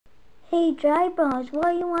Hey, Dry Bones,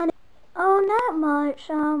 what do you want? Oh, not much,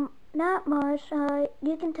 not much.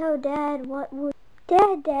 You can tell Dad what would...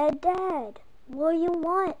 Dad. What do you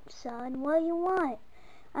want, son? What do you want?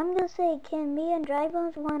 I'm gonna say, can me and Dry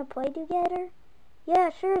Bones want to play together? Yeah,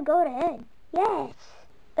 sure, go ahead. Yes.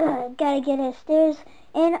 Gotta get upstairs.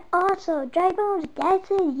 And also, Dry Bones, Dad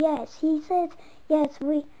said yes. He says yes.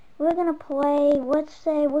 We're gonna play. Let's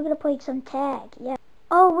say we're gonna play some tag. Yeah.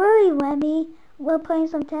 Oh, really, Lemmy? We're playing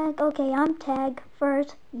some tag. Okay, I'm tag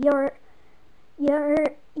first. Yeah,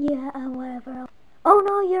 whatever. Oh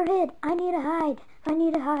no, you're hid. I need to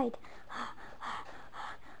hide.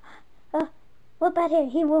 What about here?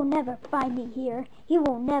 He will never find me here. He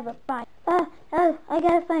will never find. I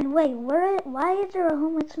gotta find. Wait, why is there a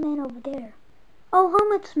homeless man over there? Oh,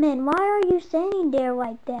 homeless man, why are you standing there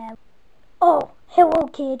like that? Oh, hello,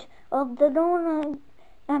 kid. The one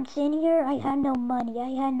I'm standing here, I had no money. I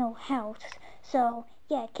had no house. So,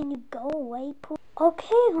 yeah, can you go away, please?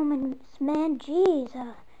 Okay, homeless man, jeez.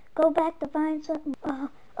 Go back to find something.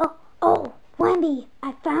 Oh, Wendy,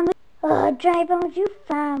 I found it. Dry Bones, you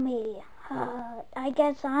found me. I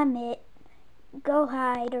guess I'm it. Go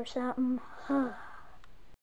hide or something.